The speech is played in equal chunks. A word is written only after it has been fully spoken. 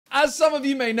As some of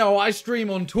you may know, I stream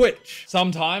on Twitch.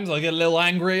 Sometimes I get a little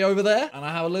angry over there, and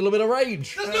I have a little bit of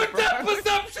rage. There's no depth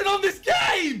perception on this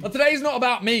game! But today's not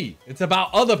about me. It's about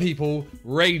other people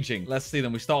raging. Let's see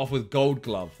them. We start off with Gold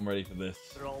Glove. I'm ready for this.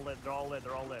 They're all lit. They're all lit.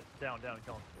 They're all lit. Down,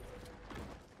 kill them.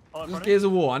 Oh, This is Gears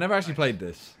of War. I never actually played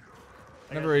this.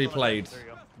 Never really played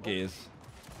Gears.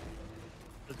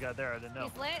 This guy there, I didn't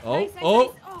know. Oh, Nice.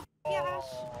 oh. Gosh.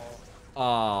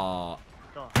 Ah.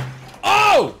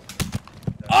 Oh!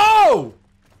 Oh!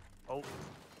 Oh.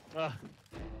 What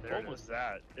was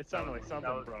that? It sounded like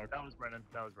something broke. That was Brennan.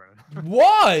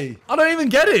 Why? I don't even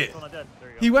get it. There you go.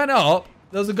 He went up.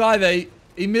 There was a guy there.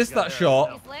 He missed that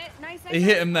shot. Nice. He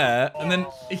hit him there. And then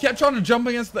he kept trying to jump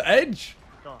against the edge.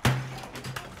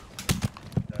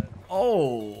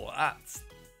 Oh, that's...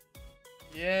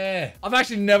 Yeah. I've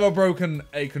actually never broken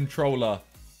a controller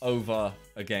over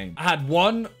a game. I had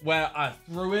one where I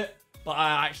threw it, but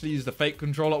I actually used a fake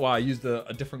controller. Well, I used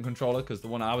a different controller because the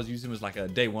one I was using was like a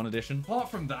day one edition.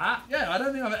 Apart from that, yeah, I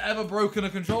don't think I've ever broken a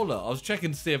controller. I was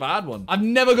checking to see if I had one. I've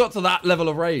never got to that level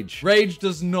of rage. Rage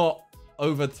does not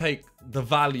overtake the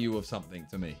value of something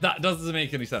to me. That doesn't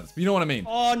make any sense, but you know what I mean.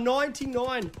 Oh,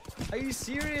 99. Are you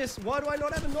serious? Why do I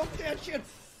not have a knockdown shit?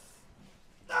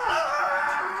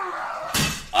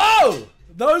 Oh!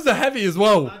 Those are heavy as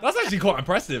well. That's actually quite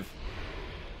impressive.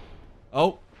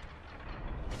 Oh.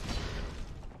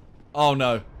 Oh,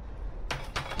 no.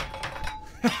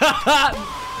 He's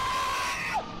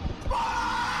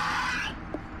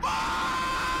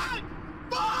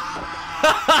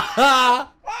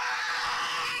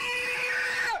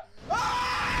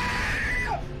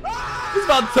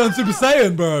about to turn Super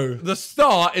Saiyan, bro. The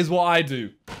start is what I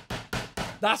do.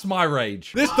 That's my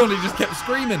rage. This Donny just kept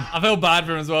screaming. I feel bad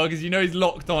for him as well because you know he's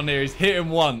locked on here. He's hit him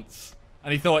once.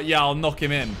 And he thought, yeah, I'll knock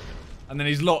him in. And then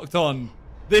he's locked on.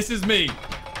 This is me.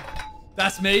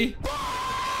 That's me.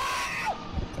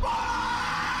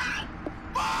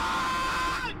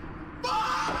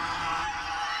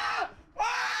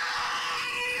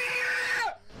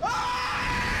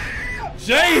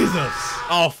 Jesus.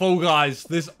 Oh, Fall Guys.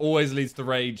 This always leads to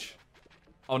rage.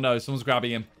 Oh, no. Someone's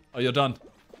grabbing him. Oh, you're done.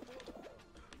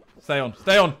 Stay on.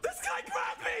 Stay on. This guy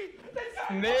grabbed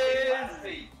me.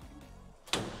 Missy.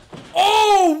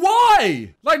 Oh,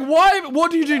 why? Like, why?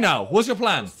 What do you do now? What's your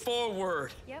plan?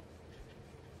 Forward. Yep.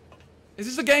 Is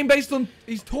this a game based on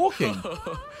he's talking?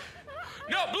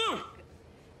 No, blue.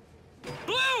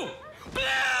 Blue.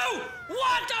 Blue.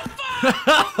 What the fuck?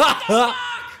 What the fuck?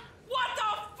 What the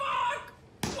fuck?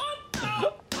 What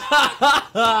the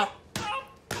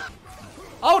fuck?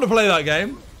 I want to play that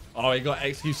game. Oh, he got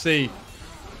XQC.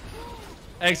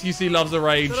 XQC loves the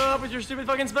rage. Shut up with your stupid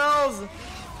fucking spells.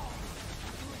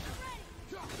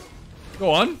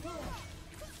 Go on.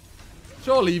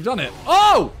 Surely you've done it.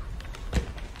 Oh!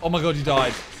 Oh my god, you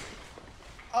died.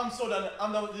 I'm so done.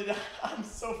 I'm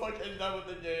so fucking done with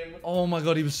the game. Oh my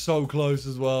god, he was so close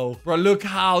as well. Bro, look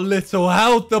how little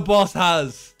health the boss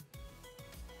has.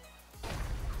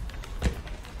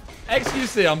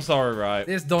 XQC, I'm sorry, right?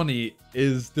 This Donny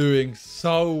is doing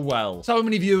so well. So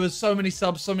many viewers, so many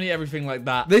subs, so many everything like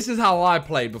that. This is how I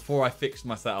played before I fixed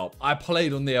my setup. I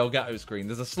played on the Elgato screen.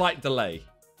 There's a slight delay.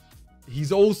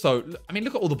 He's also... I mean,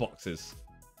 look at all the boxes.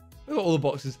 Look at all the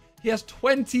boxes. He has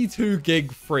 22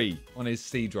 gig free on his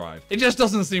C drive. It just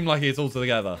doesn't seem like it's all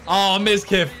together. Oh,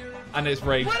 Mizkif. And it's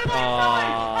rage.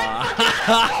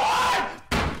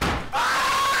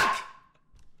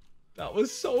 That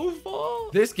was so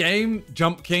far. This game,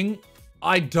 Jump King,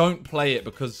 I don't play it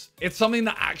because it's something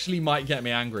that actually might get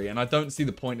me angry, and I don't see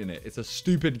the point in it. It's a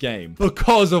stupid game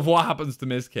because of what happens to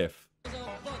Mizkif.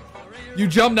 You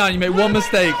jump down, you make one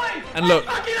mistake, and look.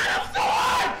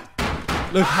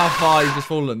 Look how far you've just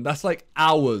fallen. That's like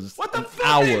hours. What the fuck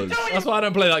hours. That's why I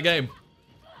don't play that game.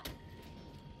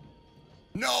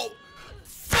 No.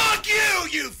 Fuck you,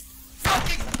 you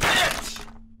fucking bitch.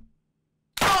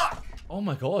 Fuck. Oh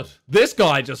my god. This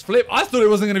guy just flipped. I thought it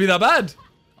wasn't going to be that bad.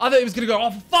 I thought he was going to go,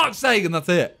 oh, for fuck's sake, and that's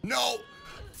it. No.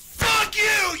 Fuck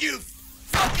you, you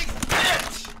fucking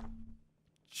bitch.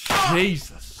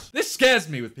 Jesus. This scares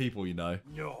me with people, you know.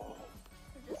 No.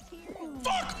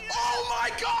 Fuck! Oh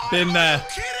my god! Been there. Are you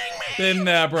kidding me? Been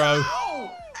there, bro.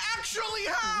 How? Actually,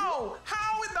 how?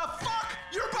 How in the fuck?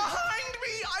 You're behind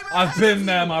me. I've been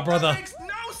there, my brother. That makes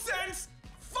no sense.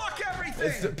 Fuck everything.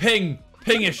 It's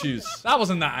ping issues. That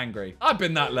wasn't that angry. I've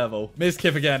been that level.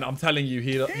 Mizkif again. I'm telling you,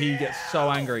 he gets so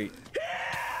angry.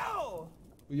 Hell!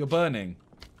 You're burning.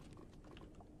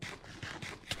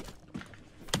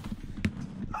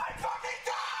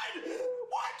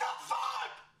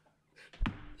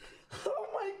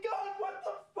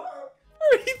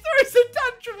 He throws a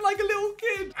tantrum like a little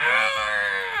kid.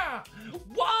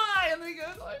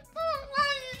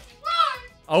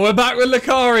 Oh, we're back with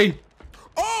Lakari.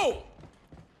 Oh!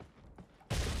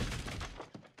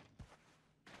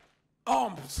 Oh,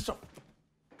 I'm such a...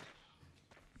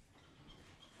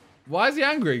 Why is he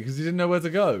angry? Because he didn't know where to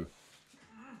go.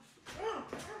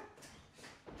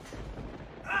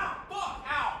 Ow! Fuck!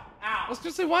 Ow! Ow! I was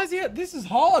gonna say, why is he at... This is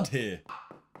hard here.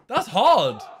 That's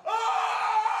hard.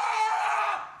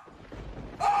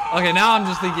 Okay, now I'm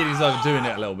just thinking he's overdoing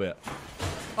it a little bit.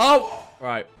 Oh!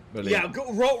 Right. Brilliant. Yeah,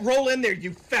 go roll in there,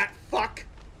 you fat fuck.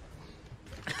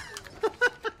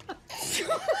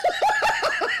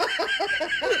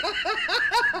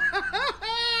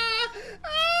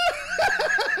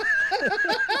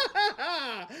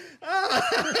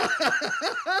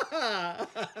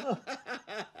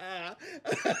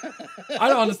 I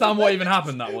don't understand what even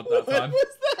happened that time. What was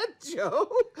that, Joe?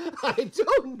 I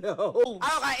don't know. I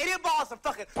don't got any balls to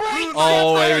fucking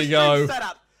Oh, here we go.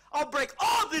 Setup. I'll break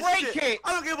all this shit. Break it.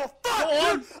 I don't give a fuck,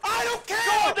 dude. I don't care.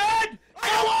 Go on, Dad. I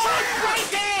don't care.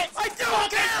 Break it. I don't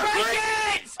care. Break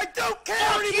it. I don't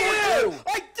care anymore. you.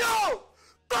 I don't.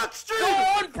 Fuck stream. Go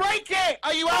on, break it.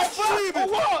 Are you alpha or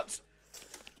what?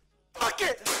 Fuck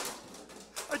it.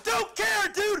 I don't care,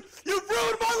 dude. You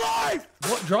ruined my life.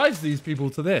 What drives these people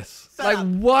to this? Shut Like, up.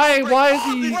 why has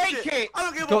he Break it. I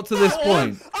don't give got a to this fuck.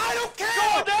 point? I don't care.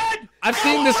 Go on, Dad. I've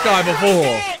seen this guy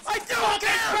before. I don't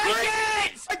care. Break it.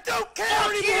 I don't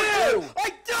care anymore. you.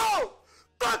 I don't.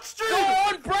 Fuck stream. Go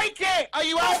on, break it. Are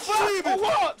you alpha or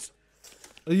what?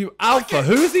 Are you alpha?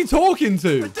 Who is he talking I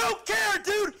to? don't care,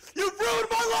 dude. You ruined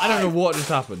my life. I don't know what just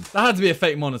happened. That had to be a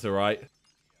fake monitor, right?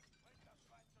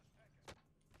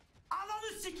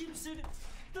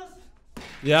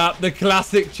 Yeah, the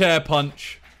classic chair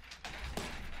punch.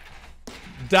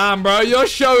 Damn, bro, you're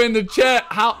showing the chair.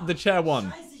 How the chair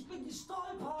won?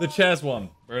 The chair's won.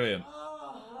 Brilliant.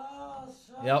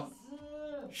 Yep.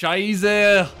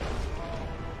 Scheiße.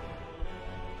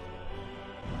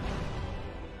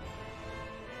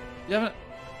 You haven't.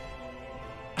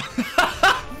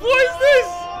 What is this?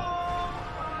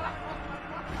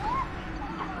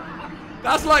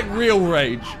 That's like real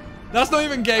rage. That's not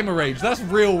even gamer rage. That's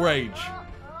real rage.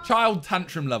 Child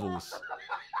tantrum levels.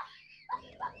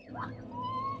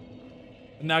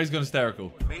 And now he's gone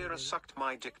hysterical. Mira sucked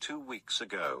my dick 2 weeks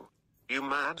ago. You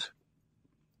mad?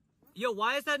 Yo,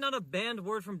 why is that not a banned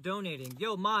word from donating?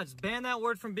 Yo, mods, ban that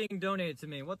word from being donated to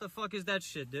me. What the fuck is that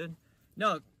shit, dude?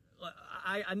 No,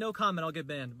 I no comment, I'll get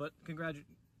banned, but congratulations.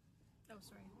 Oh,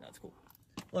 sorry. That's cool.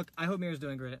 Look, I hope Mira's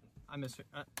doing great. I miss her.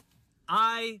 Yeah,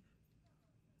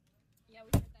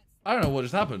 we heard that. I don't know what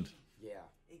just happened. Yeah.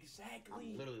 Exactly.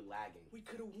 I'm literally lagging. We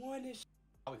could have won this.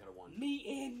 Oh, we could have won. Me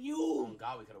and you. Oh,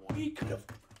 God, we could have won. We could have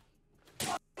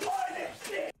won this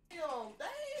shit. Damn.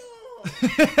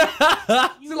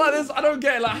 See, like this, I don't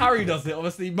get it like Harry does it.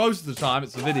 Obviously, most of the time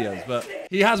it's the videos, but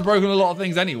he has broken a lot of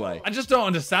things anyway. I just don't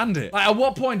understand it. Like, at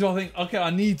what point do I think, okay, I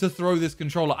need to throw this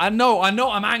controller? I know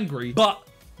I'm angry, but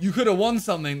you could have won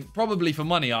something, probably for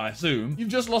money, I assume. You've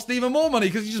just lost even more money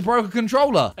because you just broke a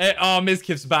controller. Oh,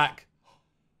 Mizkif's back.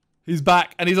 He's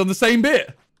back, and he's on the same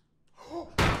bit. Oh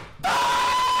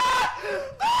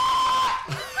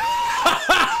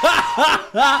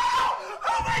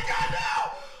my god,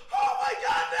 no! Oh my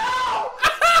god,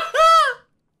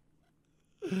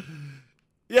 no!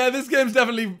 Yeah, this game's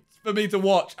definitely for me to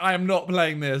watch. I am not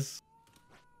playing this.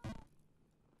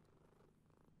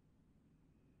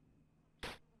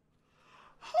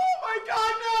 Oh my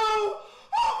god, no!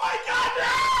 Oh my god,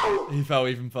 no! He fell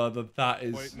even further. That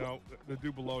is... Wait, no, the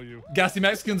dude below you. Gassy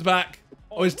Mexican's back.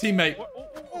 Oh, his teammate. Fuck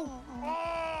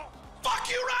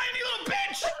you, Ryan, you little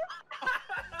bitch!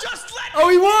 Just let Oh,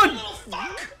 he me, won! you little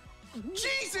fuck!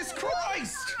 Jesus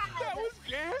Christ! That was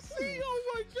gassy.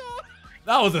 Oh my god.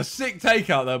 That was a sick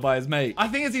takeout, though, by his mate. I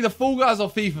think it's either Fall Guys or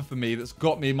FIFA for me that's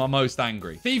got me my most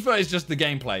angry. FIFA is just the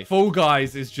gameplay. Fall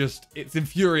Guys is just, it's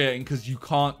infuriating because you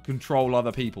can't control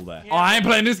other people there. Oh, I ain't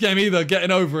playing this game either.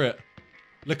 Getting over it.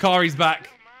 Lakari's back.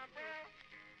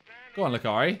 Go on,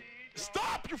 Lakari.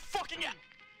 Stop! You fucking.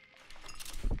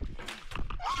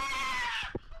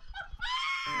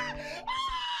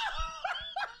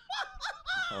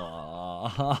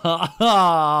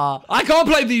 I can't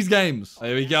play these games.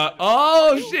 There we go.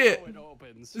 Oh, shit. It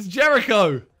opens. It's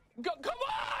Jericho. Come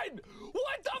on!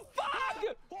 What the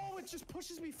fuck? Oh, it just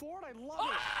pushes me forward. I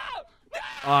love it.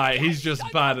 All right, he's just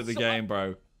bad at the game,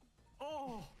 bro.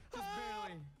 Oh, just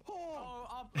barely. Oh,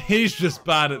 He's just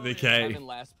bad at the I'm game. in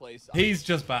last place. He's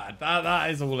just bad. That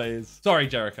is all it is. Sorry,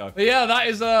 Jericho. But yeah, that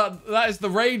is the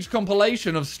Rage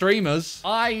compilation of streamers.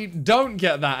 I don't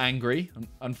get that angry,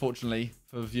 unfortunately,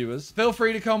 for viewers. Feel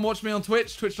free to come watch me on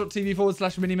Twitch,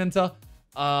 twitch.tv/Miniminter.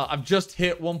 I've just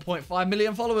hit 1.5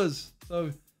 million followers.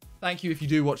 So Thank you if you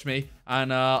do watch me.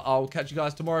 And I'll catch you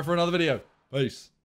guys tomorrow for another video. Peace.